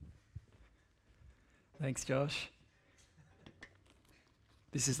Thanks, Josh.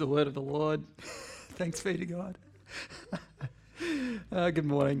 This is the word of the Lord. Thanks be to God. Good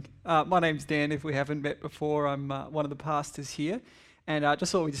morning. My name's Dan. If we haven't met before, I'm one of the pastors here. And I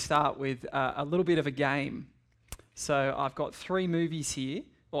just thought we'd start with a little bit of a game. So I've got three movies here,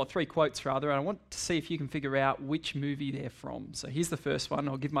 or three quotes rather, and I want to see if you can figure out which movie they're from. So here's the first one.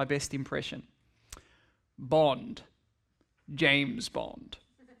 I'll give my best impression. Bond. James Bond.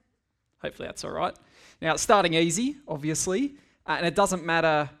 Hopefully that's all right. Now, it's starting easy, obviously, and it doesn't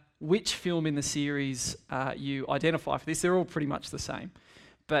matter which film in the series you identify for this. They're all pretty much the same.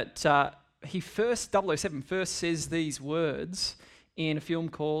 But 007 first says these words in a film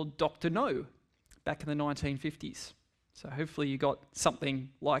called Dr. No, back in the 1950s. So hopefully you got something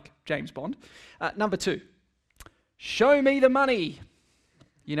like James Bond. Number 2, show me the money.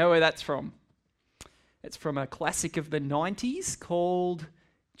 You know where that's from? It's from a classic of the 90s called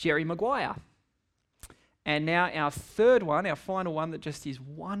Jerry Maguire. And now our third one, our final one that just is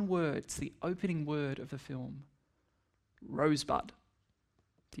one word. It's the opening word of the film. Rosebud.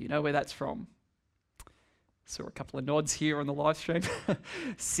 Do you know where that's from? Saw a couple of nods here on the live stream.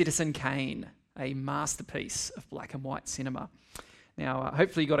 Citizen Kane, a masterpiece of black and white cinema. Now,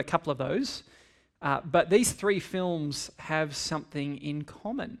 hopefully you got a couple of those. But these three films have something in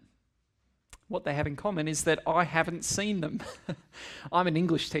common. What they have in common is that I haven't seen them. I'm an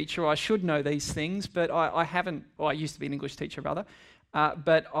English teacher. I should know these things, but I haven't. Well, I used to be an English teacher, rather.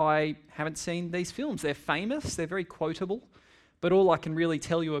 But I haven't seen these films. They're famous. They're very quotable. But all I can really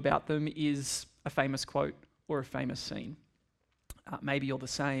tell you about them is a famous quote or a famous scene. Maybe you're the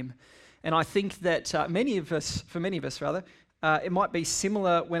same. And I think that for many of us, it might be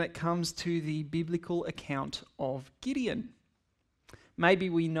similar when it comes to the biblical account of Gideon.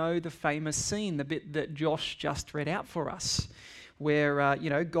 Maybe we know the famous scene, the bit that Josh just read out for us, where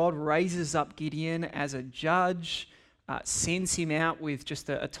God raises up Gideon as a judge, sends him out with just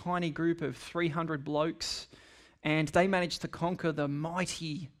a tiny group of 300 blokes, and they manage to conquer the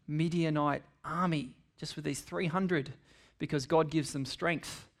mighty Midianite army just with these 300 because God gives them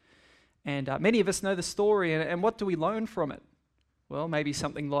strength. And many of us know the story, and what do we learn from it? Well, maybe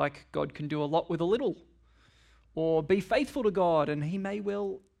something like God can do a lot with a little. Or be faithful to God, and He may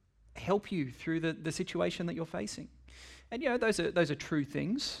well help you through the situation that you're facing. And those are true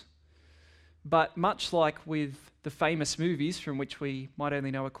things. But much like with the famous movies from which we might only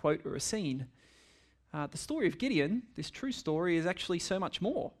know a quote or a scene, the story of Gideon, this true story, is actually so much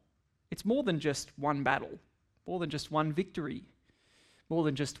more. It's more than just one battle, more than just one victory, more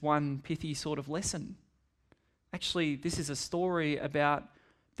than just one pithy sort of lesson. Actually, this is a story about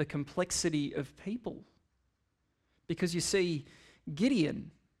the complexity of people. Because you see, Gideon,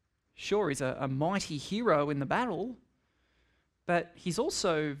 sure, is a mighty hero in the battle, but he's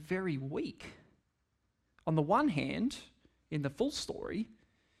also very weak. On the one hand, in the full story,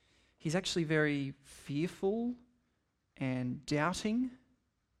 he's actually very fearful and doubting.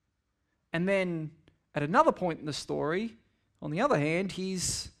 And then at another point in the story, on the other hand,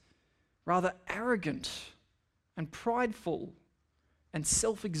 he's rather arrogant and prideful and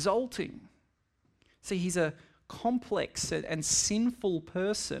self-exalting. See, he's a complex and sinful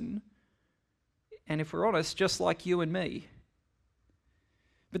person, and if we're honest, just like you and me.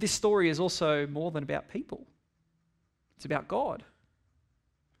 But this story is also more than about people. It's about God.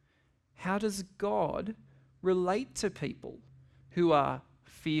 How does God relate to people who are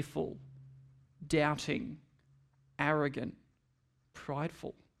fearful, doubting, arrogant,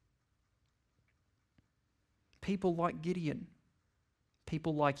 prideful? People like Gideon,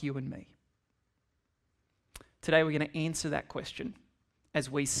 people like you and me. Today we're going to answer that question as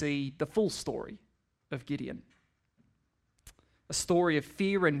we see the full story of Gideon. A story of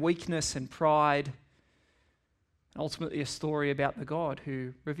fear and weakness and pride, and ultimately a story about the God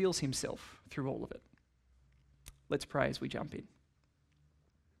who reveals himself through all of it. Let's pray as we jump in.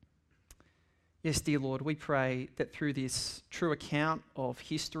 Yes, dear Lord, we pray that through this true account of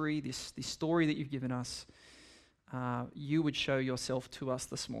history, this story that you've given us, you would show yourself to us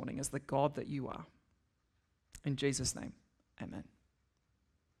this morning as the God that you are. In Jesus' name, amen.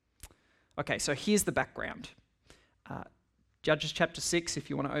 Okay, so here's the background. Judges chapter 6, if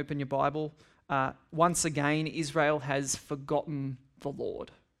you want to open your Bible. Once again, Israel has forgotten the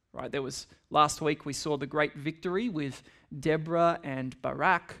Lord. Right? Last week we saw the great victory with Deborah and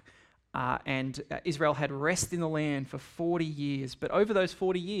Barak, and Israel had rest in the land for 40 years. But over those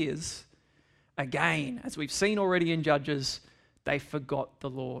 40 years, again, as we've seen already in Judges, they forgot the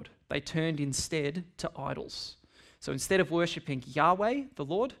Lord. They turned instead to idols. So instead of worshipping Yahweh, the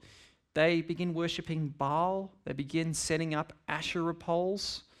Lord, they begin worshipping Baal. They begin setting up Asherah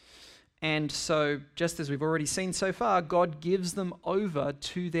poles. And so, just as we've already seen so far, God gives them over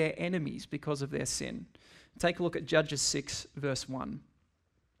to their enemies because of their sin. Take a look at Judges 6, verse 1.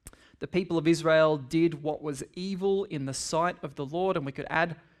 The people of Israel did what was evil in the sight of the Lord, and we could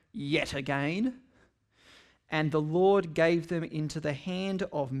add, yet again. And the Lord gave them into the hand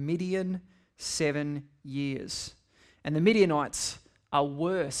of Midian 7 years. And the Midianites are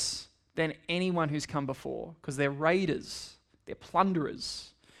worse than anyone who's come before because they're raiders, they're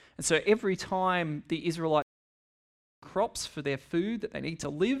plunderers. And so every time the Israelites crops for their food that they need to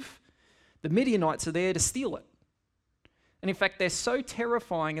live, the Midianites are there to steal it. And in fact, they're so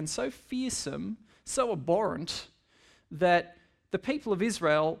terrifying and so fearsome, so abhorrent, that the people of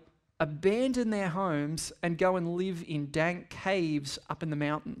Israel abandon their homes and go and live in dank caves up in the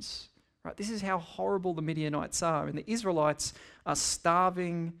mountains. Right? This is how horrible the Midianites are, and the Israelites are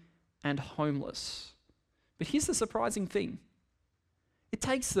starving and homeless. But here's the surprising thing. It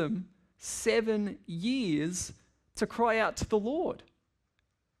takes them 7 years to cry out to the Lord.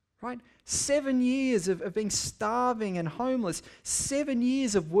 Right? 7 years of being starving and homeless, 7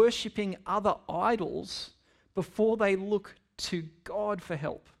 years of worshipping other idols before they look to God for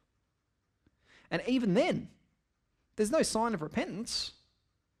help. And even then, there's no sign of repentance.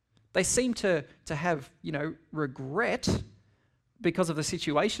 They seem to have, regret because of the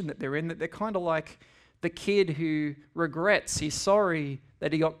situation that they're in, that they're kind of like the kid who regrets, he's sorry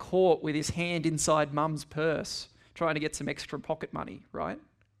that he got caught with his hand inside mum's purse trying to get some extra pocket money, right?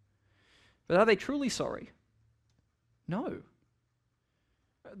 But are they truly sorry? No.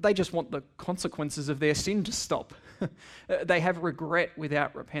 They just want the consequences of their sin to stop. They have regret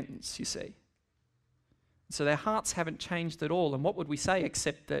without repentance, you see. So their hearts haven't changed at all. And what would we say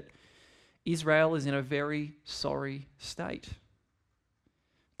except that Israel is in a very sorry state?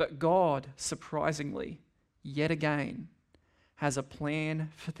 But God, surprisingly, yet again, has a plan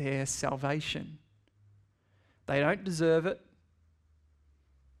for their salvation. They don't deserve it.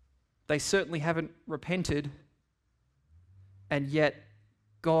 They certainly haven't repented. And yet,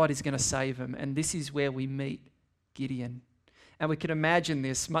 God is going to save them. And this is where we meet Gideon. And we can imagine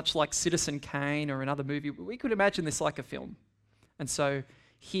this, much like Citizen Kane or another movie, we could imagine this like a film. And so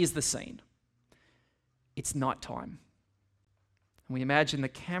here's the scene. It's nighttime. And we imagine the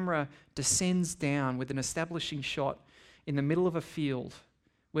camera descends down with an establishing shot in the middle of a field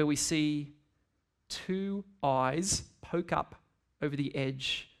where we see two eyes poke up over the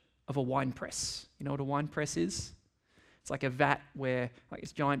edge of a wine press. You know what a wine press is? It's like a vat where, like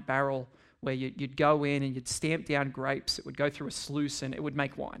this giant barrel where you'd go in and you'd stamp down grapes, it would go through a sluice and it would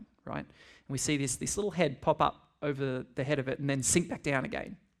make wine, right? And we see this little head pop up over the head of it and then sink back down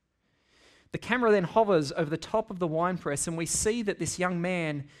again. The camera then hovers over the top of the wine press and we see that this young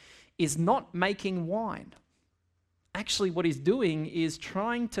man is not making wine. Actually, what he's doing is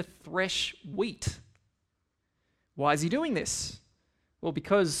trying to thresh wheat. Why is he doing this? Well,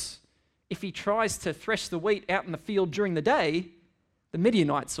 because if he tries to thresh the wheat out in the field during the day, the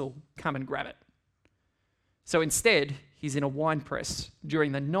Midianites will come and grab it. So instead, he's in a wine press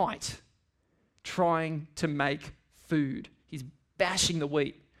during the night trying to make food. He's bashing the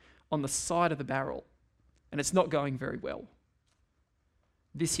wheat on the side of the barrel, and it's not going very well.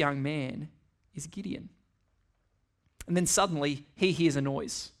 This young man is Gideon. And then suddenly, he hears a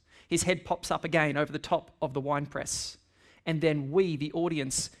noise. His head pops up again over the top of the wine press. And then we, the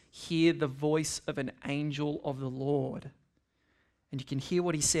audience, hear the voice of an angel of the Lord. And you can hear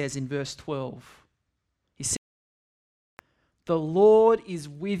what he says in verse 12. He says, "The Lord is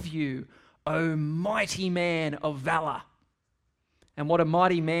with you, O mighty man of valor." And what a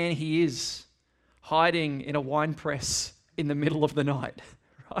mighty man he is, hiding in a wine press in the middle of the night,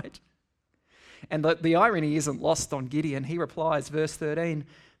 right? And the irony isn't lost on Gideon. He replies, verse 13,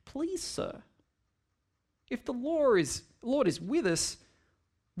 "Please, sir, if the Lord is with us,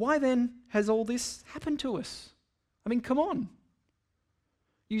 why then has all this happened to us? I mean, come on.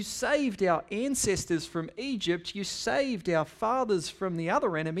 You saved our ancestors from Egypt. You saved our fathers from the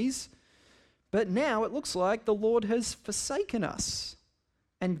other enemies. But now it looks like the Lord has forsaken us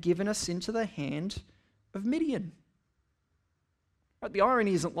and given us into the hand of Midian." But the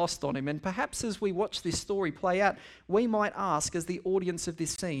irony isn't lost on him. And perhaps as we watch this story play out, we might ask, as the audience of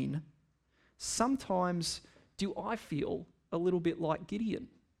this scene, sometimes do I feel a little bit like Gideon?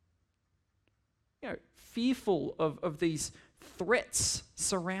 Fearful of these threats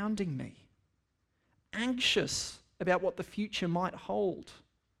surrounding me, anxious about what the future might hold,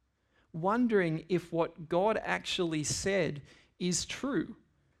 wondering if what God actually said is true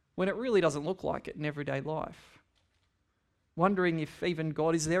when it really doesn't look like it in everyday life, wondering if even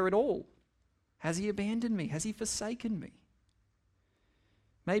God is there at all. Has he abandoned me? Has he forsaken me?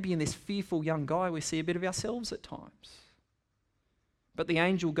 Maybe in this fearful young guy, we see a bit of ourselves at times. But the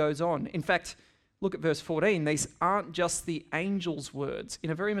angel goes on. In fact, look at verse 14. These aren't just the angel's words. In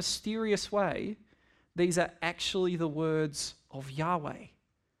a very mysterious way, these are actually the words of Yahweh,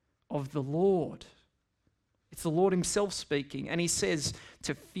 of the Lord. It's the Lord himself speaking. And he says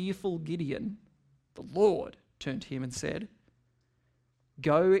to fearful Gideon, the Lord turned to him and said,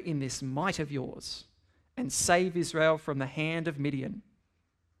 "Go in this might of yours and save Israel from the hand of Midian.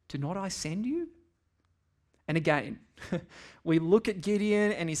 Do not I send you?" And again, we look at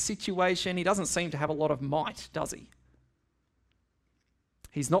Gideon and his situation. He doesn't seem to have a lot of might, does he?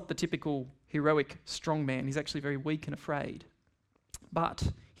 He's not the typical heroic strong man. He's actually very weak and afraid.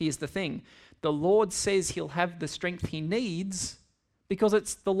 But here's the thing. The Lord says he'll have the strength he needs because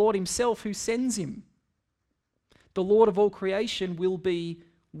it's the Lord himself who sends him. The Lord of all creation will be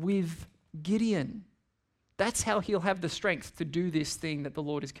with Gideon. That's how he'll have the strength to do this thing that the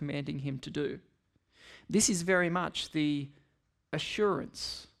Lord is commanding him to do. This is very much the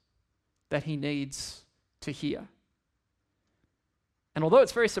assurance that he needs to hear. And although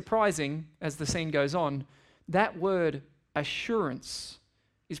it's very surprising as the scene goes on, that word assurance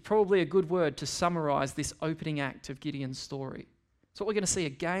is probably a good word to summarize this opening act of Gideon's story. It's what we're going to see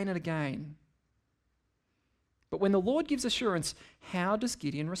again and again. But when the Lord gives assurance, how does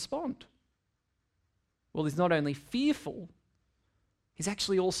Gideon respond? Well, he's not only fearful, he's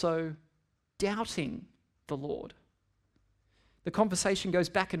actually also doubting the Lord. The conversation goes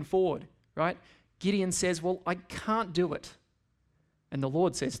back and forward, right? Gideon says, "Well, I can't do it." And the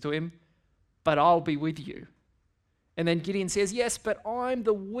Lord says to him, "But I'll be with you." And then Gideon says, "Yes, but I'm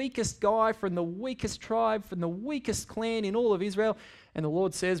the weakest guy from the weakest tribe, from the weakest clan in all of Israel." And the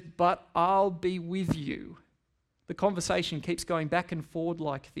Lord says, "But I'll be with you." The conversation keeps going back and forward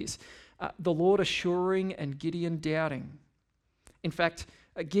like this. The Lord assuring and Gideon doubting. In fact,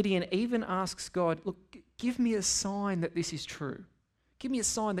 Gideon even asks God, "Look, give me a sign that this is true. Give me a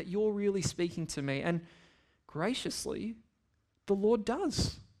sign that you're really speaking to me." And graciously, the Lord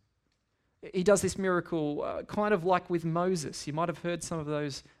does. He does this miracle kind of like with Moses. You might have heard some of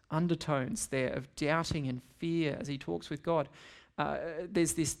those undertones there of doubting and fear as he talks with God.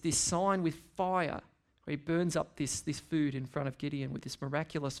 There's this sign with fire where he burns up this food in front of Gideon with this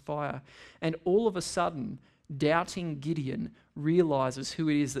miraculous fire. And all of a sudden, doubting Gideon realizes who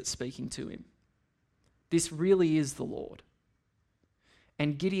it is that's speaking to him. This really is the Lord.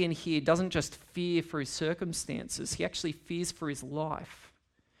 And Gideon here doesn't just fear for his circumstances, he actually fears for his life.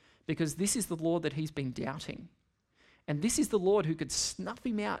 Because this is the Lord that he's been doubting. And this is the Lord who could snuff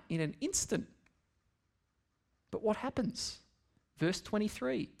him out in an instant. But what happens? Verse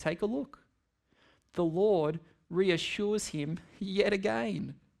 23, take a look. The Lord reassures him yet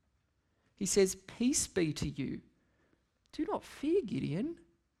again. He says, "Peace be to you. Do not fear, Gideon.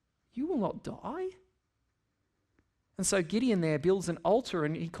 You will not die." And so Gideon there builds an altar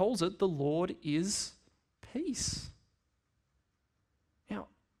and he calls it "The Lord is Peace." Now,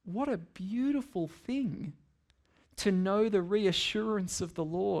 what a beautiful thing to know the reassurance of the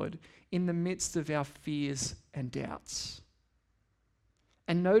Lord in the midst of our fears and doubts.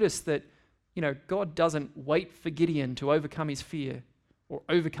 And notice that, God doesn't wait for Gideon to overcome his fear or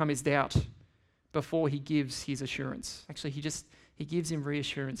overcome his doubt before he gives his assurance. Actually, he gives him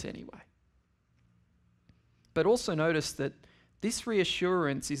reassurance anyway. But also notice that this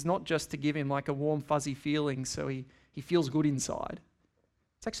reassurance is not just to give him like a warm, fuzzy feeling so he feels good inside.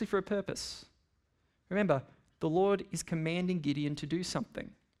 It's actually for a purpose. Remember, the Lord is commanding Gideon to do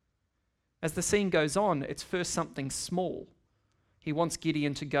something. As the scene goes on, it's first something small. He wants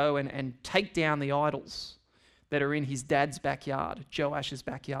Gideon to go and take down the idols that are in his dad's backyard, Joash's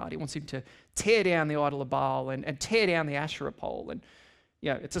backyard. He wants him to tear down the idol of Baal and tear down the Asherah pole. And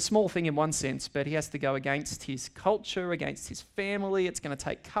it's a small thing in one sense, but he has to go against his culture, against his family. It's going to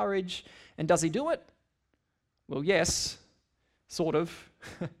take courage. And does he do it? Well, yes, sort of.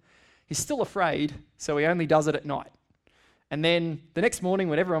 He's still afraid, so he only does it at night. And then the next morning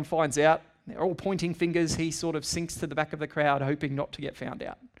when everyone finds out, they're all pointing fingers, he sort of sinks to the back of the crowd, hoping not to get found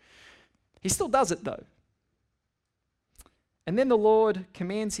out. He still does it though. And then the Lord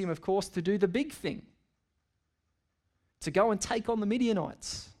commands him, of course, to do the big thing, to go and take on the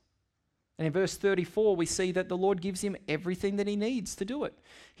Midianites. And in verse 34, we see that the Lord gives him everything that he needs to do it.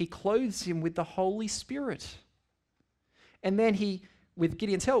 He clothes him with the Holy Spirit. And then he, with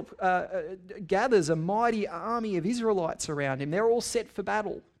Gideon's help, gathers a mighty army of Israelites around him. They're all set for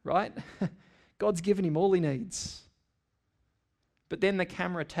battle, right? God's given him all he needs. But then the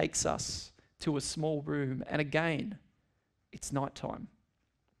camera takes us to a small room, and again, it's nighttime.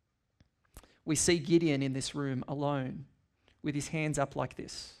 We see Gideon in this room alone with his hands up like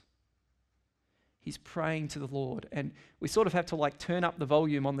this. He's praying to the Lord, and we sort of have to like turn up the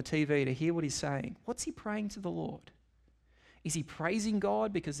volume on the TV to hear what he's saying. What's he praying to the Lord? Is he praising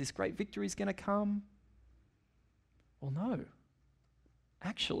God because this great victory is going to come? Well, no.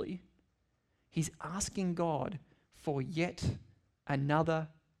 Actually, he's asking God for yet another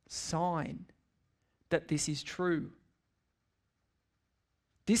sign that this is true.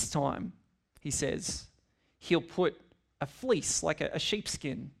 This time, he says, he'll put a fleece, like a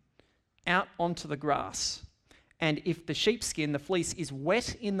sheepskin, out onto the grass. And if the sheepskin, the fleece, is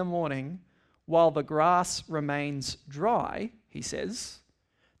wet in the morning while the grass remains dry, he says,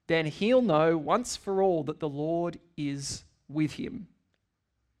 then he'll know once for all that the Lord is with him.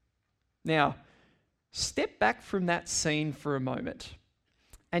 Now, step back from that scene for a moment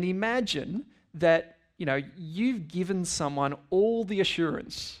and imagine that, you've given someone all the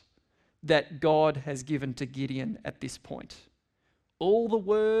assurance that God has given to Gideon at this point. All the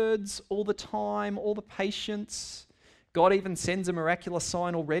words, all the time, all the patience. God even sends a miraculous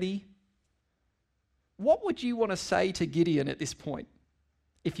sign already. What would you want to say to Gideon at this point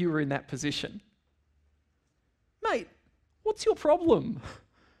if you were in that position? Mate, what's your problem?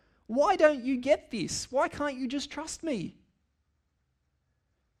 Why don't you get this? Why can't you just trust me?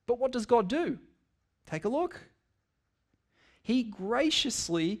 But what does God do? Take a look. He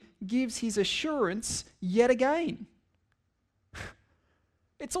graciously gives his assurance yet again.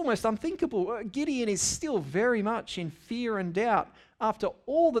 It's almost unthinkable. Gideon is still very much in fear and doubt after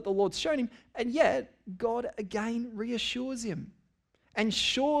all that the Lord's shown him, and yet God again reassures him. And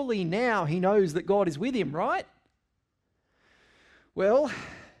surely now he knows that God is with him, right? Well,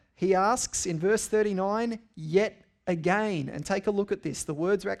 he asks in verse 39, yet again. And take a look at this. The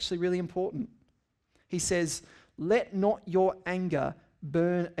words are actually really important. He says, let not your anger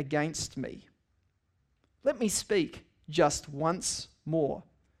burn against me. Let me speak just once more.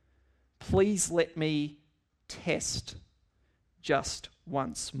 Please let me test just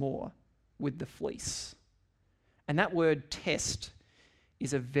once more with the fleece. And that word test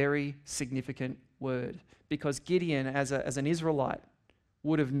is a very significant word because Gideon, as an Israelite,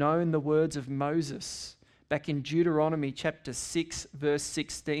 would have known the words of Moses back in Deuteronomy chapter 6, verse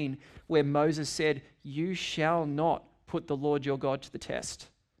 16, where Moses said, you shall not put the Lord your God to the test.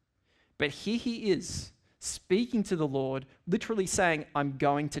 But here he is, speaking to the Lord, literally saying, I'm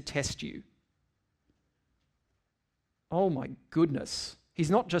going to test you. Oh my goodness.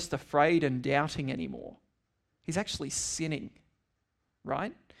 He's not just afraid and doubting anymore. He's actually sinning,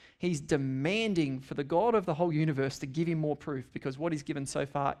 right? He's demanding for the God of the whole universe to give him more proof because what he's given so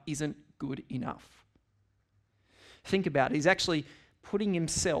far isn't good enough. Think about it. He's actually putting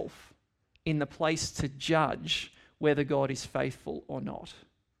himself in the place to judge whether God is faithful or not.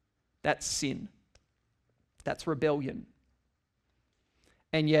 That's sin. That's rebellion.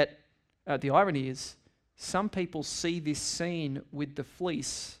 And yet, the irony is, some people see this scene with the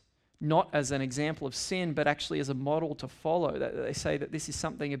fleece not as an example of sin, but actually as a model to follow. They say that this is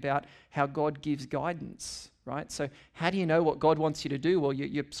something about how God gives guidance, right? So how do you know what God wants you to do? Well,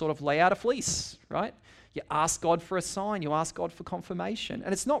 you sort of lay out a fleece, right? You ask God for a sign. You ask God for confirmation.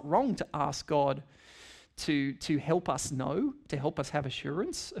 And it's not wrong to ask God to help us know, to help us have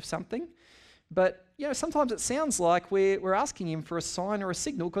assurance of something. But, sometimes it sounds like we're asking him for a sign or a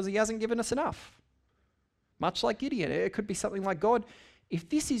signal because he hasn't given us enough. Much like Gideon. It could be something like, God, if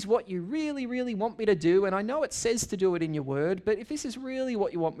this is what you really, really want me to do, and I know it says to do it in your word, but if this is really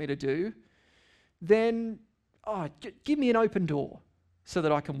what you want me to do, then give me an open door so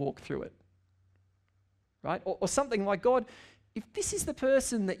that I can walk through it. Right? Or something like, God, if this is the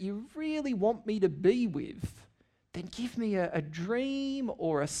person that you really want me to be with, then give me a dream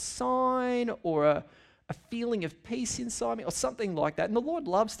or a sign or a feeling of peace inside me or something like that. And the Lord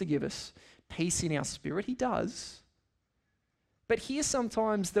loves to give us peace in our spirit. He does. But here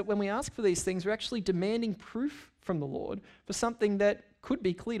sometimes that when we ask for these things, we're actually demanding proof from the Lord for something that could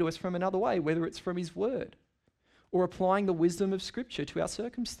be clear to us from another way, whether it's from his word or applying the wisdom of Scripture to our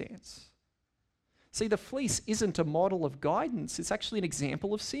circumstance. See, the fleece isn't a model of guidance. It's actually an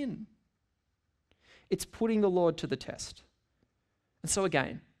example of sin. It's putting the Lord to the test. And so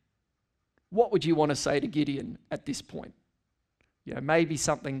again, what would you want to say to Gideon at this point? Maybe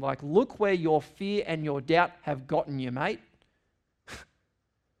something like, look where your fear and your doubt have gotten you, mate.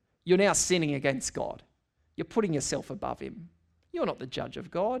 You're now sinning against God. You're putting yourself above him. You're not the judge of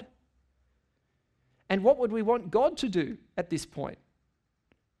God. And what would we want God to do at this point?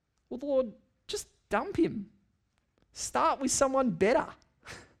 Well, the Lord, just dump him. Start with someone better.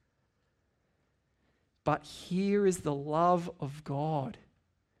 But here is the love of God.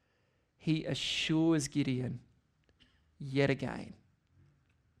 He assures Gideon, yet again.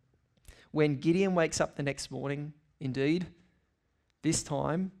 When Gideon wakes up the next morning, indeed, this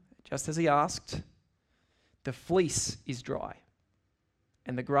time, just as he asked, the fleece is dry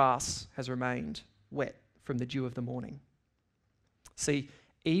and the grass has remained wet from the dew of the morning. See,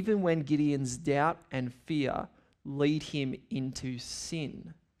 even when Gideon's doubt and fear lead him into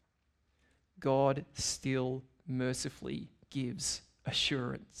sin, God still mercifully gives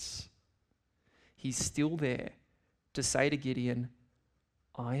assurance. He's still there to say to Gideon,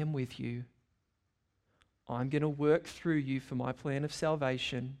 I am with you. I'm going to work through you for my plan of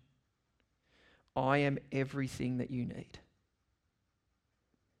salvation. I am everything that you need.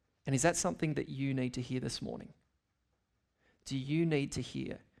 And is that something that you need to hear this morning? Do you need to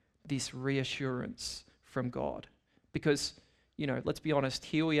hear this reassurance from God? Because, let's be honest,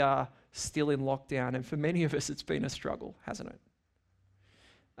 here we are still in lockdown, and for many of us it's been a struggle, hasn't it?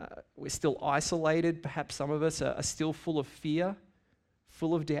 We're still isolated. Perhaps some of us are still full of fear,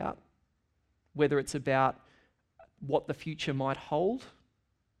 full of doubt, whether it's about what the future might hold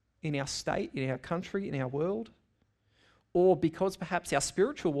in our state, in our country, in our world, or because perhaps our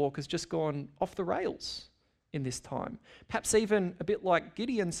spiritual walk has just gone off the rails in this time. Perhaps even a bit like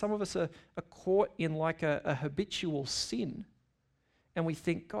Gideon, some of us are caught in like a habitual sin. And we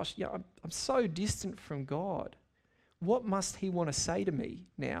think, gosh, I'm so distant from God. What must he want to say to me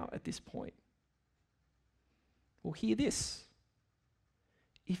now at this point? Well, hear this.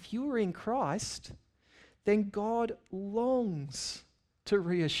 If you are in Christ, then God longs to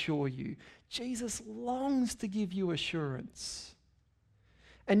reassure you. Jesus longs to give you assurance.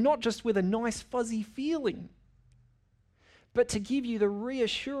 And not just with a nice fuzzy feeling, but to give you the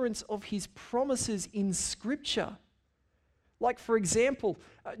reassurance of his promises in Scripture. Like, for example,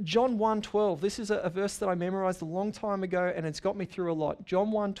 John 1:12. This is a verse that I memorized a long time ago, and it's got me through a lot.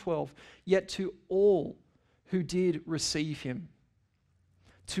 John 1:12. Yet to all who did receive him,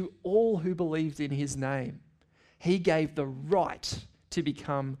 to all who believed in his name, he gave the right to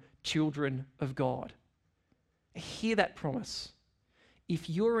become children of God. Hear that promise. If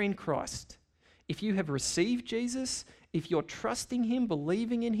you're in Christ, if you have received Jesus, if you're trusting him,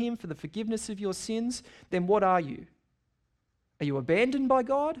 believing in him for the forgiveness of your sins, then what are you? Are you abandoned by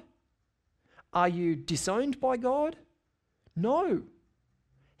God? Are you disowned by God? No.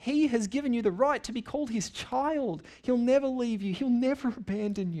 He has given you the right to be called his child. He'll never leave you. He'll never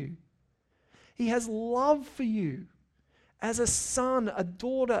abandon you. He has love for you as a son, a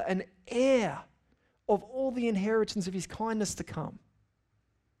daughter, an heir of all the inheritance of his kindness to come.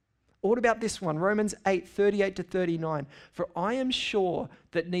 What about this one? Romans 8:38-39. For I am sure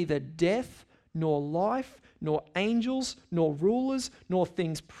that neither death nor life, nor angels, nor rulers, nor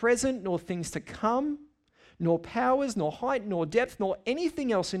things present, nor things to come, nor powers, nor height, nor depth, nor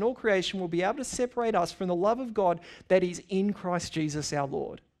anything else in all creation will be able to separate us from the love of God that is in Christ Jesus our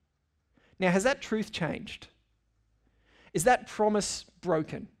Lord. Now, has that truth changed? Is that promise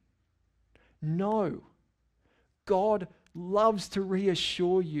broken? No. God loves to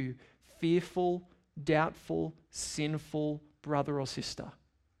reassure you, fearful, doubtful, sinful brother or sister.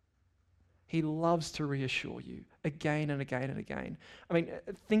 He loves to reassure you again and again and again. I mean,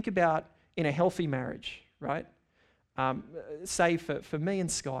 think about in a healthy marriage, right? Say for me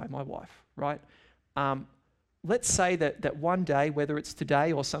and Sky, my wife, right? Let's say that one day, whether it's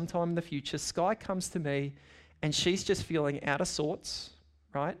today or sometime in the future, Sky comes to me and she's just feeling out of sorts,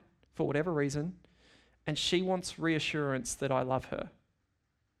 right? For whatever reason. And she wants reassurance that I love her.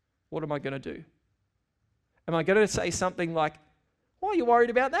 What am I going to do? Am I going to say something like, why are you worried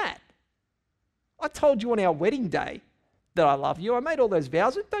about that? I told you on our wedding day that I love you. I made all those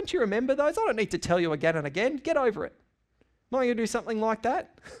vows. Don't you remember those? I don't need to tell you again and again. Get over it. Am I going to do something like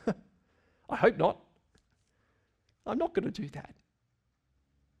that? I hope not. I'm not going to do that.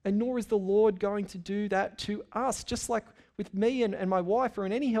 And nor is the Lord going to do that to us. Just like with me and my wife or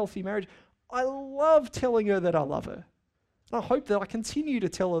in any healthy marriage, I love telling her that I love her. And I hope that I continue to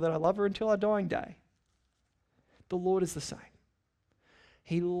tell her that I love her until our dying day. The Lord is the same.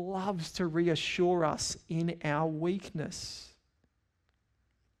 He loves to reassure us in our weakness.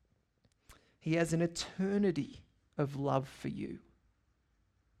 He has an eternity of love for you.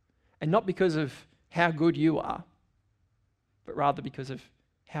 And not because of how good you are, but rather because of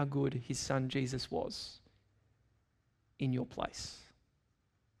how good his son Jesus was in your place.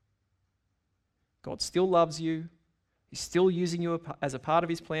 God still loves you. He's still using you as a part of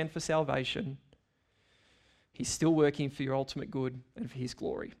his plan for salvation. He's still working for your ultimate good and for his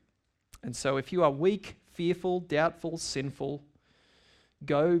glory. And so if you are weak, fearful, doubtful, sinful,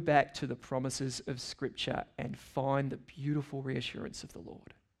 go back to the promises of Scripture and find the beautiful reassurance of the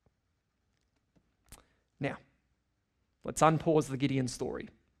Lord. Now, Let's unpause the Gideon story.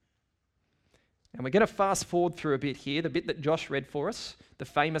 And we're going to fast forward through a bit here, the bit that Josh read for us, the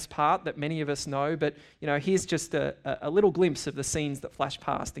famous part that many of us know, but here's just a little glimpse of the scenes that flash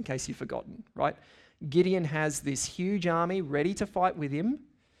past in case you've forgotten, right? Gideon has this huge army ready to fight with him,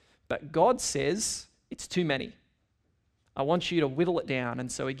 but God says, it's too many. I want you to whittle it down.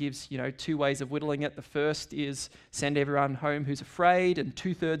 And so he gives, two ways of whittling it. The first is send everyone home who's afraid, and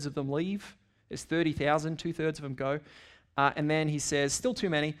 2/3 of them leave. There's 30,000, 2/3 of them go. And then he says, still too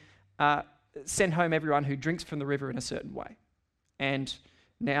many, send home everyone who drinks from the river in a certain way. And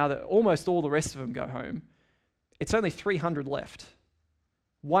now that almost all the rest of them go home, it's only 300 left.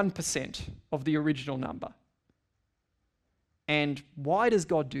 1% of the original number. And why does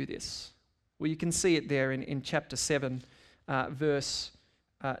God do this? Well, you can see it there in chapter 7, verse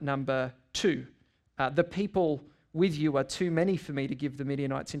number 2. The people with you are too many for me to give the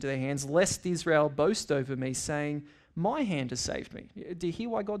Midianites into their hands, lest Israel boast over me, saying, my hand has saved me. Do you hear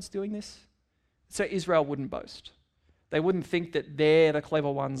why God's doing this? So Israel wouldn't boast. They wouldn't think that they're the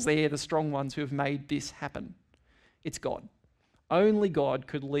clever ones, they're the strong ones who have made this happen. It's God. Only God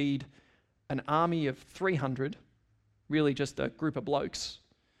could lead an army of 300, really just a group of blokes,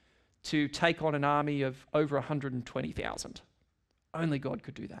 to take on an army of over 120,000. Only God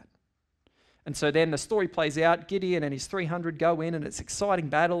could do that. And so then the story plays out. Gideon and his 300 go in, and it's an exciting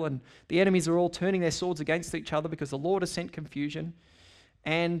battle, and the enemies are all turning their swords against each other because the Lord has sent confusion.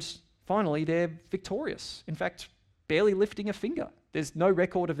 And finally, they're victorious. In fact, barely lifting a finger. There's no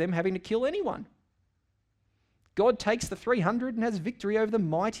record of them having to kill anyone. God takes the 300 and has victory over the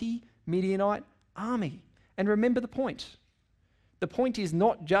mighty Midianite army. And remember the point. The point is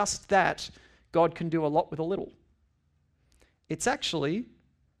not just that God can do a lot with a little. It's actually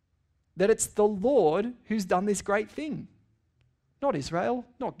that it's the Lord who's done this great thing. Not Israel,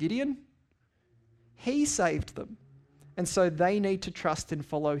 not Gideon. He saved them. And so they need to trust and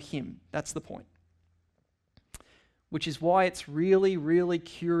follow him. That's the point. Which is why it's really, really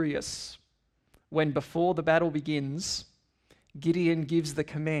curious when before the battle begins, Gideon gives the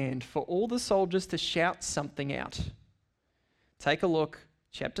command for all the soldiers to shout something out. Take a look,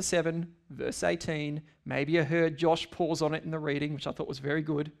 chapter 7, verse 18. Maybe you heard Josh pause on it in the reading, which I thought was very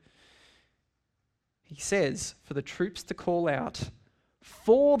good. He says, for the troops to call out,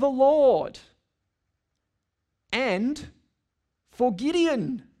 for the Lord and for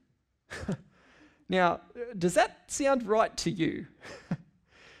Gideon. Now, does that sound right to you?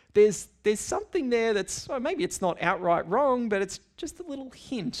 There's something there that's, well, maybe it's not outright wrong, but it's just a little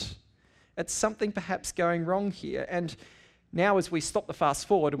hint at something perhaps going wrong here. And now as we stop the fast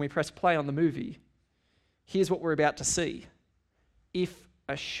forward and we press play on the movie, here's what we're about to see. If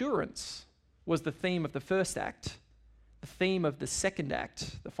assurance was the theme of the first act, the theme of the second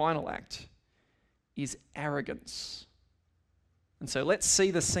act, the final act, is arrogance. And so let's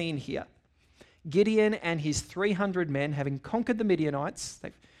see the scene here. Gideon and his 300 men, having conquered the Midianites,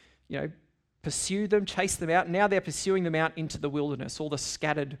 they've pursued them, chased them out. Now they're pursuing them out into the wilderness, all the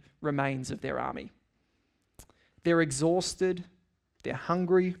scattered remains of their army. They're exhausted, they're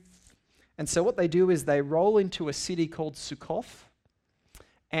hungry, and so what they do is they roll into a city called Succoth,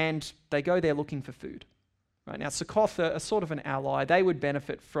 and they go there looking for food. Right now, Succoth are sort of an ally. They would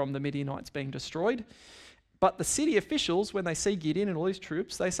benefit from the Midianites being destroyed, but the city officials, when they see Gideon and all his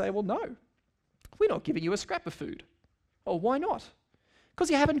troops, they say, well, no, we're not giving you a scrap of food. Oh, why not? Because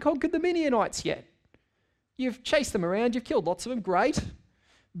you haven't conquered the Midianites yet. You've chased them around, you've killed lots of them, great,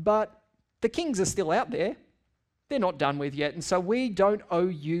 but the kings are still out there. They're not done with yet, and so we don't owe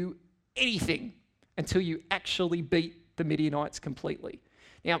you anything until you actually beat the Midianites completely.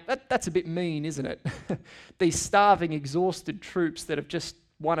 Now, that's a bit mean, isn't it? These starving, exhausted troops that have just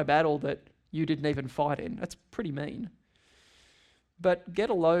won a battle that you didn't even fight in. That's pretty mean. But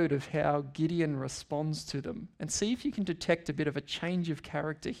get a load of how Gideon responds to them and see if you can detect a bit of a change of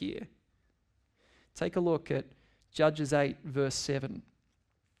character here. Take a look at Judges 8, verse 7.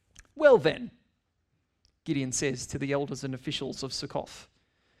 Well then, Gideon says to the elders and officials of Succoth,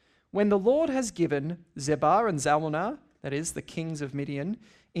 when the Lord has given Zebah and Zalmunna, that is, the kings of Midian,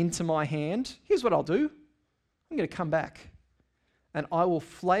 into my hand, here's what I'll do. I'm going to come back, and I will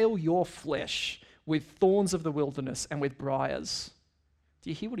flail your flesh with thorns of the wilderness and with briars.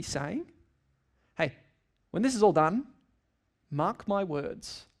 Do you hear what he's saying? Hey, when this is all done, mark my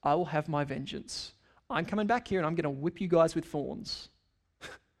words, I will have my vengeance. I'm coming back here and I'm going to whip you guys with thorns.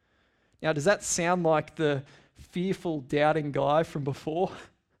 Now, does that sound like the fearful, doubting guy from before?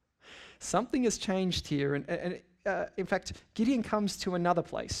 Something has changed here. And in fact, Gideon comes to another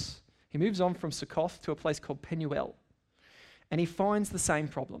place. He moves on from Succoth to a place called Penuel. And he finds the same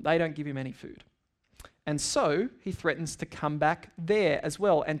problem. They don't give him any food. And so he threatens to come back there as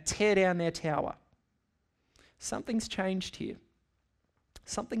well and tear down their tower. Something's changed here.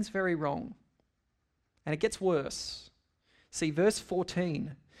 Something's very wrong. And it gets worse. See, verse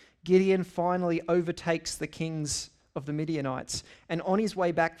 14, Gideon finally overtakes the kings of the Midianites. And on his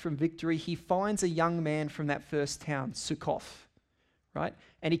way back from victory, he finds a young man from that first town, Succoth, right?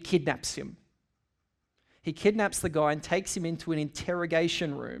 And he kidnaps him. He kidnaps the guy and takes him into an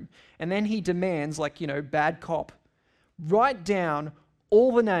interrogation room. And then he demands, like, bad cop, write down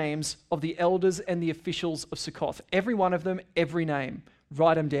all the names of the elders and the officials of Succoth. Every one of them, every name.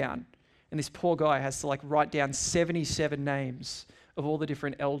 Write them down. And this poor guy has to write down 77 names of all the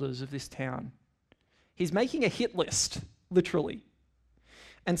different elders of this town. He's making a hit list, literally.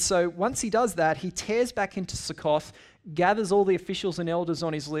 And so once he does that, he tears back into Succoth, gathers all the officials and elders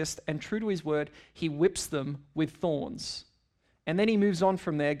on his list, and true to his word, he whips them with thorns. And then he moves on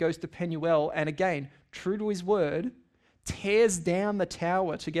from there, goes to Penuel, and again, true to his word, tears down the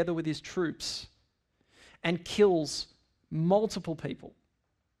tower together with his troops and kills multiple people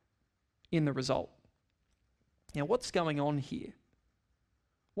in the result. Now, what's going on here?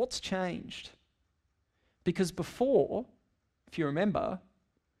 What's changed? Because before, if you remember,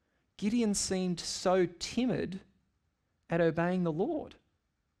 Gideon seemed so timid at obeying the Lord.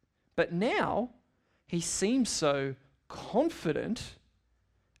 But now, he seems so confident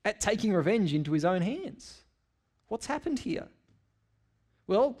at taking revenge into his own hands. What's happened here?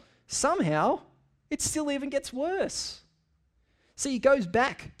 Well, somehow, it still even gets worse. See, he goes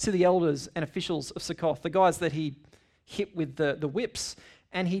back to the elders and officials of Succoth, the guys that he hit with the whips,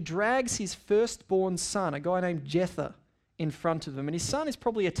 and he drags his firstborn son, a guy named Jether, in front of him. And his son is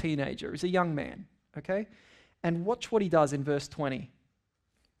probably a teenager. He's a young man, okay? And watch what he does in verse 20.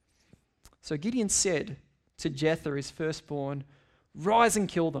 So Gideon said to Jether, his firstborn, rise and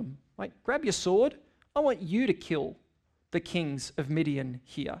kill them. Grab your sword. I want you to kill the kings of Midian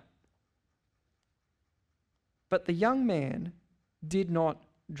here. But the young man did not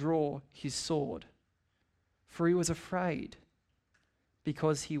draw his sword, for he was afraid,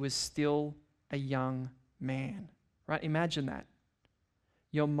 because he was still a young man. Right? Imagine that.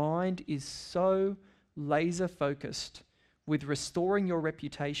 Your mind is so laser focused with restoring your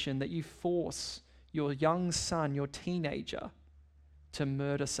reputation that you force your young son, your teenager, to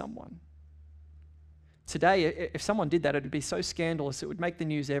murder someone. Today, if someone did that, it would be so scandalous, it would make the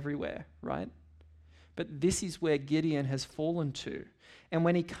news everywhere, right? But this is where Gideon has fallen to. And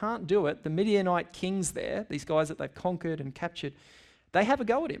when he can't do it, the Midianite kings there, these guys that they've conquered and captured, they have a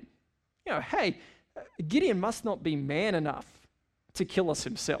go at him. Hey, Gideon must not be man enough to kill us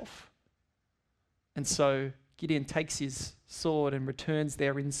himself. And so Gideon takes his sword and returns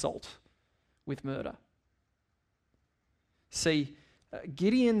their insult with murder. See,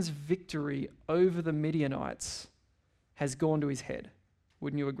 Gideon's victory over the Midianites has gone to his head.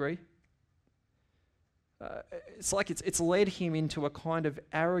 Wouldn't you agree? It's like it's led him into a kind of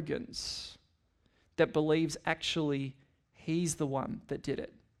arrogance that believes actually he's the one that did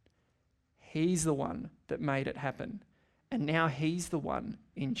it. He's the one that made it happen. And now he's the one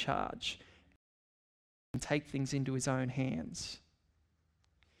in charge and take things into his own hands.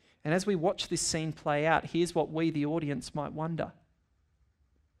 And as we watch this scene play out, here's what we, the audience, might wonder.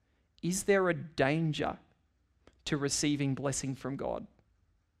 Is there a danger to receiving blessing from God?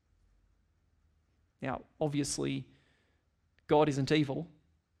 Now, obviously, God isn't evil,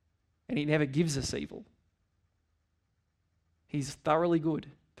 and he never gives us evil. He's thoroughly good,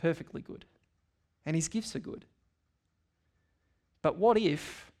 perfectly good, and his gifts are good. But what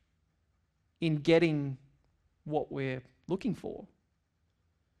if, in getting what we're looking for,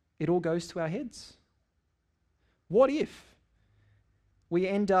 it all goes to our heads? What if we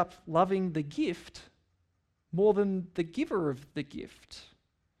end up loving the gift more than the giver of the gift,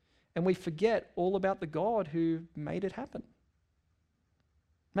 and we forget all about the God who made it happen?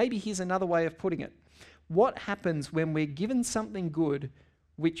 Maybe here's another way of putting it. What happens when we're given something good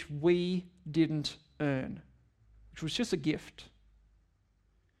which we didn't earn, which was just a gift?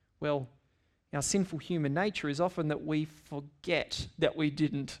 Well, our sinful human nature is often that we forget that we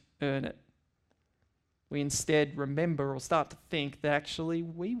didn't earn it. We instead remember or start to think that actually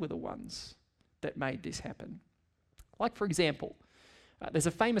we were the ones that made this happen. Like, for example, there's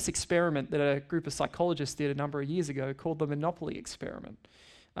a famous experiment that a group of psychologists did a number of years ago called the Monopoly experiment.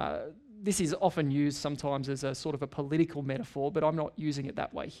 This is often used sometimes as a sort of a political metaphor, but I'm not using it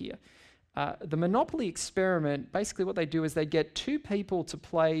that way here. The Monopoly experiment, basically what they do is they get two people to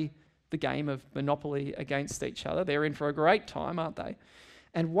play the game of Monopoly against each other. They're in for a great time, aren't they?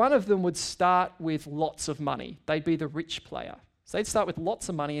 And one of them would start with lots of money. They'd be the rich player. So they'd start with lots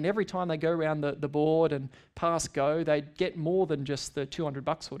of money, and every time they go around the board and pass go, they'd get more than just the $200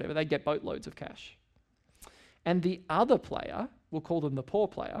 or whatever. They'd get boatloads of cash. And the other player, we'll call them the poor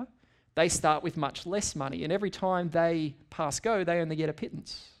player, they start with much less money, and every time they pass go, they only get a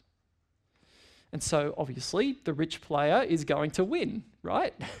pittance. And so obviously the rich player is going to win,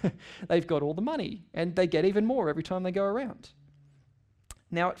 right? They've got all the money, and they get even more every time they go around.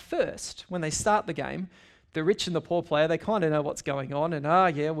 Now at first, when they start the game, the rich and the poor player, they kind of know what's going on, and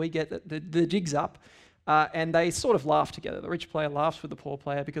yeah, we get the jig's up. And they sort of laugh together. The rich player laughs with the poor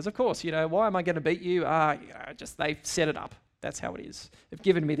player because, of course, why am I going to beat you? Just they've set it up. That's how it is. They've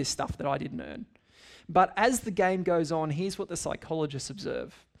given me this stuff that I didn't earn. But as the game goes on, here's what the psychologists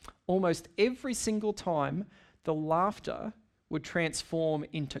observe. Almost every single time, the laughter would transform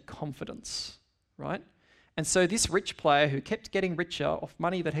into confidence, right? And so this rich player who kept getting richer off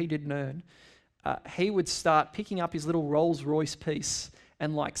money that he didn't earn, he would start picking up his little Rolls Royce piece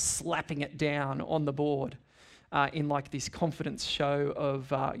and slapping it down on the board in this confidence show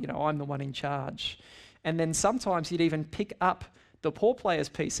of, I'm the one in charge. And then sometimes he'd even pick up the poor player's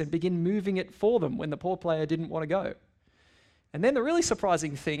piece and begin moving it for them when the poor player didn't want to go. And then the really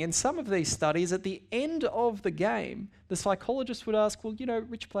surprising thing, in some of these studies, at the end of the game, the psychologist would ask, well,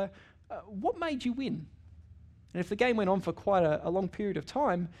 rich player, what made you win? And if the game went on for quite a long period of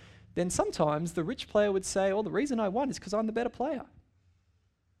time, then sometimes the rich player would say, the reason I won is because I'm the better player.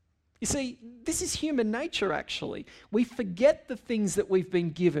 You see, this is human nature, actually. We forget the things that we've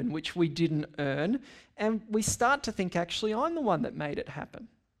been given, which we didn't earn, and we start to think, actually, I'm the one that made it happen.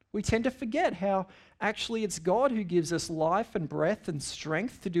 We tend to forget how actually it's God who gives us life and breath and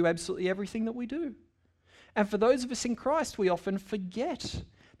strength to do absolutely everything that we do. And for those of us in Christ, we often forget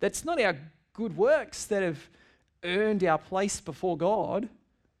that it's not our good works that have earned our place before God.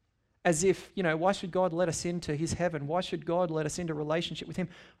 As if, why should God let us into his heaven? Why should God let us into relationship with him?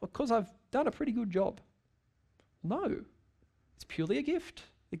 Well, because I've done a pretty good job. No, it's purely a gift.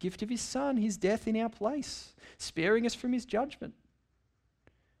 The gift of his son, his death in our place, sparing us from his judgment.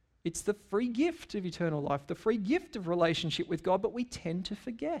 It's the free gift of eternal life, the free gift of relationship with God, but we tend to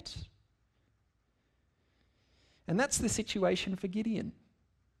forget. And that's the situation for Gideon.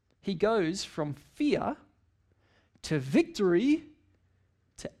 He goes from fear to victory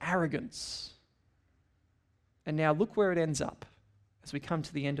to arrogance. And now look where it ends up as we come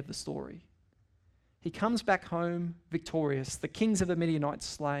to the end of the story. He comes back home victorious, the kings of the Midianites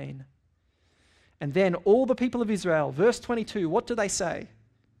slain. And then all the people of Israel, verse 22, what do they say?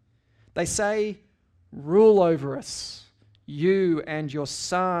 They say, rule over us, you and your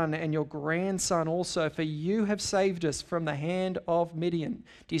son and your grandson also, for you have saved us from the hand of Midian.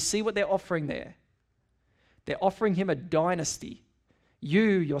 Do you see what they're offering there? They're offering him a dynasty. You,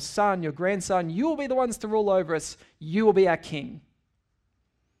 your son, your grandson, you will be the ones to rule over us. You will be our king.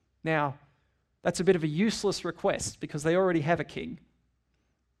 Now, that's a bit of a useless request because they already have a king.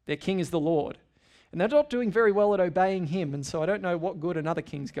 Their king is the Lord. And they're not doing very well at obeying him, and so I don't know what good another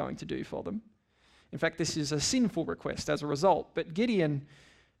king's going to do for them. In fact, this is a sinful request as a result. But Gideon,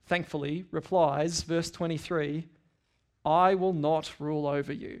 thankfully, replies, verse 23, I will not rule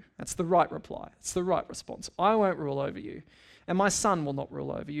over you. That's the right reply. It's the right response. I won't rule over you. And my son will not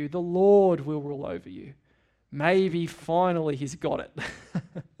rule over you. The Lord will rule over you. Maybe finally he's got it.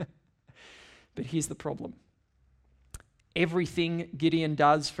 But here's the problem. Everything Gideon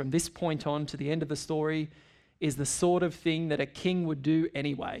does from this point on to the end of the story is the sort of thing that a king would do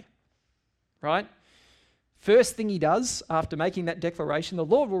anyway. Right? First thing he does after making that declaration, the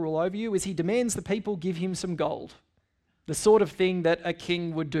Lord will rule over you, is he demands the people give him some gold. The sort of thing that a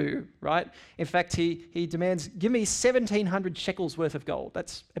king would do, right? In fact, he demands, give me 1,700 shekels worth of gold.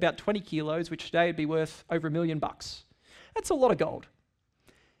 That's about 20 kilos, which today would be worth over $1 million. That's a lot of gold.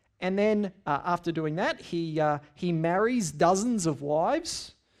 And then after doing that, he marries dozens of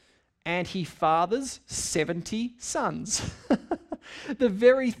wives and he fathers 70 sons. The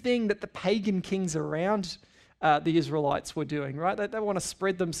very thing that the pagan kings around the Israelites were doing, right? They want to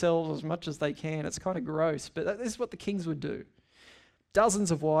spread themselves as much as they can. It's kind of gross, but this is what the kings would do.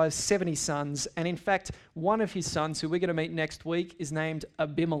 Dozens of wives, 70 sons, and in fact, one of his sons, who we're going to meet next week, is named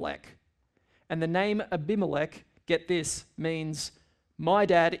Abimelech. And the name Abimelech, get this, means, my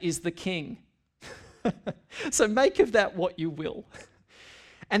dad is the king. So make of that what you will.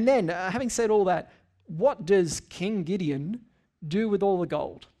 And then, having said all that, what does King Gideon do with all the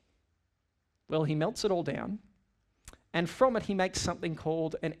gold? Well, he melts it all down, and from it he makes something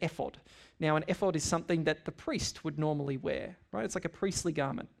called an ephod. Now, an ephod is something that the priest would normally wear, right? It's like a priestly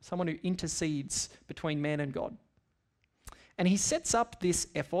garment, someone who intercedes between man and God. And he sets up this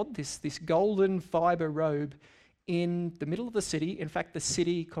ephod, this golden fiber robe, in the middle of the city, in fact, the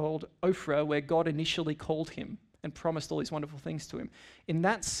city called Ophrah, where God initially called him and promised all these wonderful things to him. In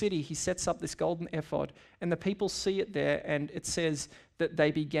that city, he sets up this golden ephod, and the people see it there, and it says that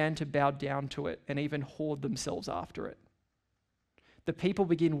they began to bow down to it and even hoard themselves after it. The people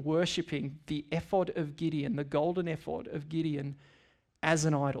begin worshipping the ephod of Gideon, the golden ephod of Gideon, as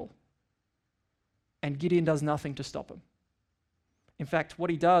an idol. And Gideon does nothing to stop him. In fact, what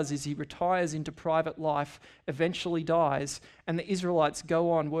he does is he retires into private life, eventually dies, and the Israelites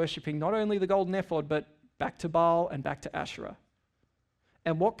go on worshipping not only the golden ephod, but back to Baal and back to Asherah.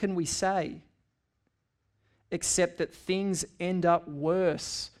 And what can we say? Except that things end up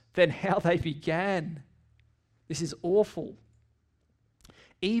worse than how they began. This is awful.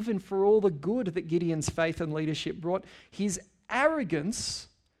 Even for all the good that Gideon's faith and leadership brought, his arrogance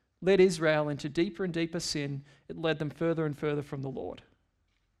led Israel into deeper and deeper sin. It led them further and further from the Lord.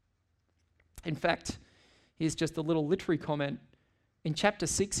 In fact, here's just a little literary comment. In chapter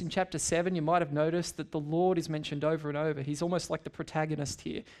 6 and chapter 7, you might have noticed that the Lord is mentioned over and over. He's almost like the protagonist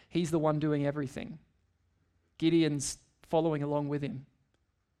here. He's the one doing everything. Gideon's following along with him.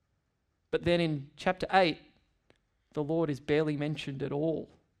 But then in chapter 8, the Lord is barely mentioned at all.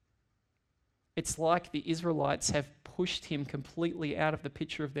 It's like the Israelites have pushed him completely out of the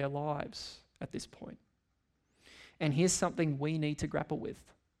picture of their lives at this point. And here's something we need to grapple with.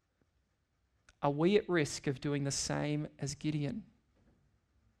 Are we at risk of doing the same as Gideon?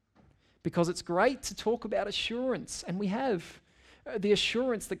 Because it's great to talk about assurance, and we have the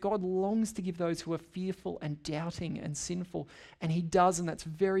assurance that God longs to give those who are fearful and doubting and sinful, and he does, and that's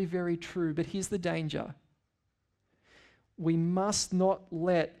very, very true. But here's the danger. We must not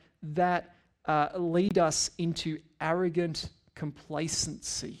let that lead us into arrogant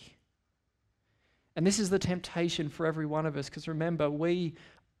complacency. And this is the temptation for every one of us, because remember, we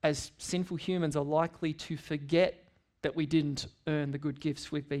as sinful humans are likely to forget that we didn't earn the good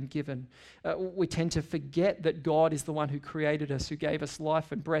gifts we've been given. We tend to forget that God is the one who created us, who gave us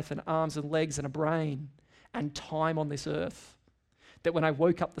life and breath and arms and legs and a brain and time on this earth. That when I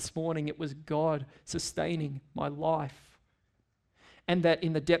woke up this morning, it was God sustaining my life. And that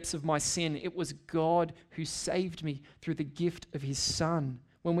in the depths of my sin, it was God who saved me through the gift of his Son.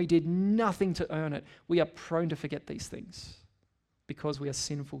 When we did nothing to earn it, we are prone to forget these things because we are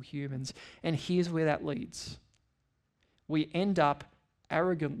sinful humans. And here's where that leads. We end up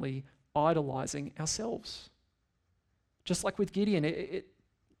arrogantly idolizing ourselves. Just like with Gideon, it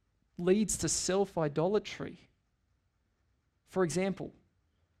leads to self-idolatry. For example,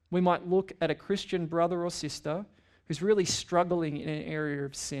 we might look at a Christian brother or sister who's really struggling in an area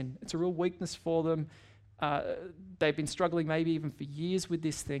of sin. It's a real weakness for them. They've been struggling maybe even for years with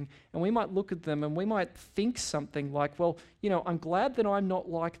this thing. And we might look at them and we might think something like, well, I'm glad that I'm not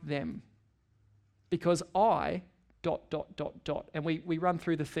like them because I... ... And we run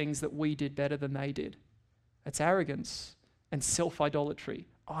through the things that we did better than they did. It's arrogance and self-idolatry.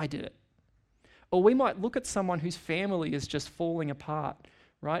 I did it. Or we might look at someone whose family is just falling apart,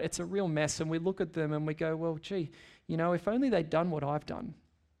 right? It's a real mess, and we look at them and we go, well, gee, if only they'd done what I've done.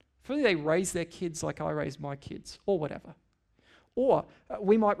 If only they raised their kids like I raised my kids, or whatever. Or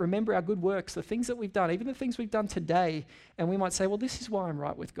we might remember our good works, the things that we've done, even the things we've done today, and we might say, well, this is why I'm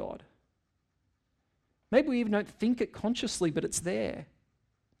right with God. Maybe we even don't think it consciously, but it's there.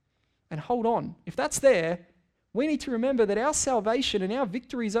 And hold on, if that's there, we need to remember that our salvation and our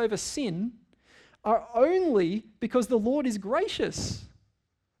victories over sin are only because the Lord is gracious.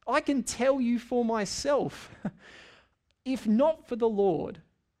 I can tell you for myself, if not for the Lord,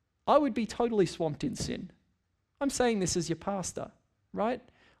 I would be totally swamped in sin. I'm saying this as your pastor, right?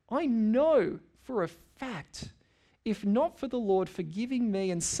 I know for a fact, if not for the Lord forgiving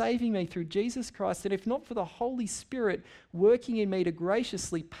me and saving me through Jesus Christ, and if not for the Holy Spirit working in me to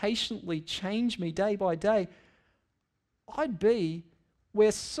graciously, patiently change me day by day, I'd be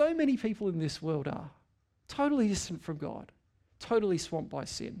where so many people in this world are, totally distant from God, totally swamped by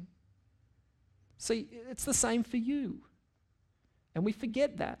sin. See, it's the same for you. And we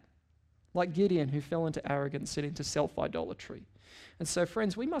forget that, like Gideon, who fell into arrogance and into self-idolatry. And so,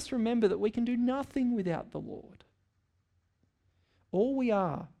 friends, we must remember that we can do nothing without the Lord. All we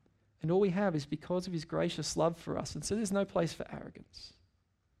are and all we have is because of his gracious love for us. And so there's no place for arrogance.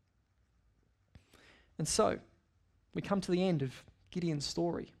 And so we come to the end of Gideon's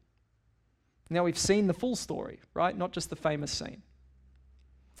story. Now we've seen the full story, right? Not just the famous scene.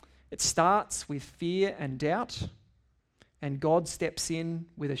 It starts with fear and doubt, and God steps in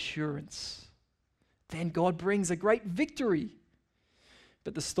with assurance. Then God brings a great victory.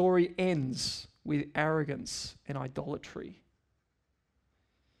 But the story ends with arrogance and idolatry.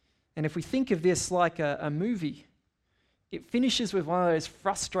 And if we think of this like a movie, it finishes with one of those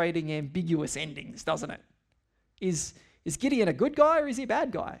frustrating, ambiguous endings, doesn't it? Is Gideon a good guy or is he a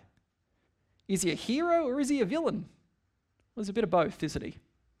bad guy? Is he a hero or is he a villain? Well, there's a bit of both, isn't he?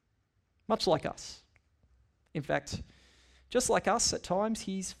 Much like us. In fact, just like us, at times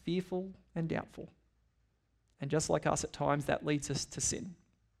he's fearful and doubtful. And just like us, at times that leads us to sin.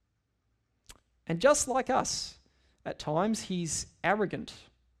 And just like us, at times he's arrogant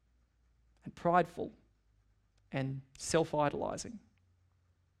and prideful and self-idolizing.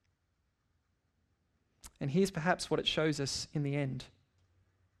 And here's perhaps what it shows us in the end.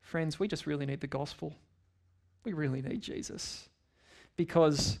 Friends, we just really need the gospel. We really need Jesus.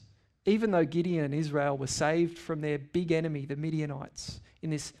 Because even though Gideon and Israel were saved from their big enemy, the Midianites, in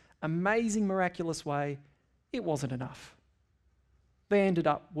this amazing, miraculous way, it wasn't enough. They ended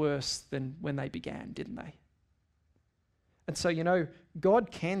up worse than when they began, didn't they? And so,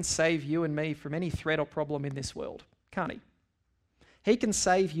 God can save you and me from any threat or problem in this world, can't he? He can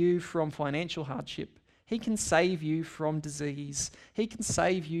save you from financial hardship. He can save you from disease. He can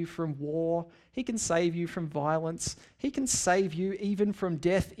save you from war. He can save you from violence. He can save you even from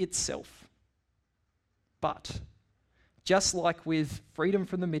death itself. But just like with freedom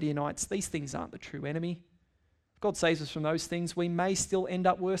from the Midianites, these things aren't the true enemy. If God saves us from those things, we may still end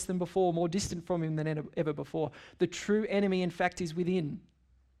up worse than before, more distant from him than ever before. The true enemy, in fact, is within.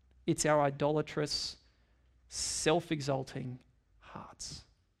 It's our idolatrous, self-exalting hearts.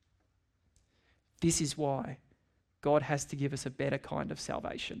 This is why God has to give us a better kind of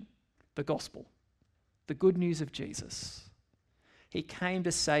salvation, the gospel, the good news of Jesus. He came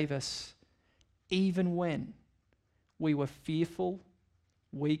to save us even when we were fearful,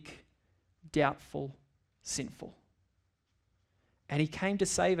 weak, doubtful, sinful. And he came to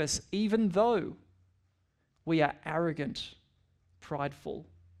save us even though we are arrogant, prideful,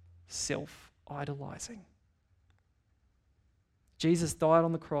 self-idolizing. Jesus died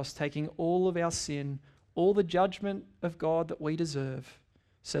on the cross, taking all of our sin, all the judgment of God that we deserve,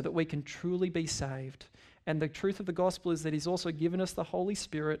 so that we can truly be saved. And the truth of the gospel is that he's also given us the Holy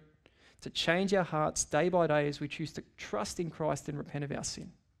Spirit to change our hearts day by day as we choose to trust in Christ and repent of our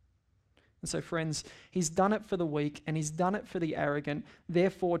sin. And so, friends, he's done it for the weak and he's done it for the arrogant.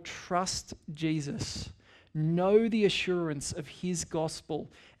 Therefore, trust Jesus. Know the assurance of his gospel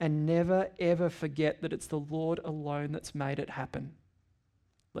and never ever forget that it's the Lord alone that's made it happen.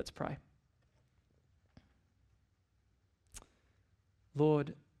 Let's pray.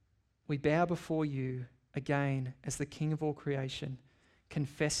 Lord, we bow before you again as the King of all creation,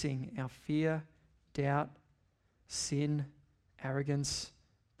 confessing our fear, doubt, sin, arrogance,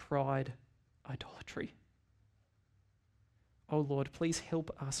 pride, idolatry. Oh Lord, please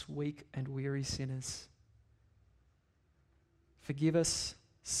help us weak and weary sinners. Forgive us,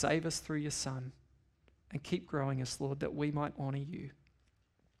 save us through your Son, and keep growing us, Lord, that we might honour you.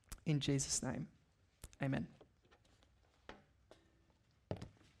 In Jesus' name, amen.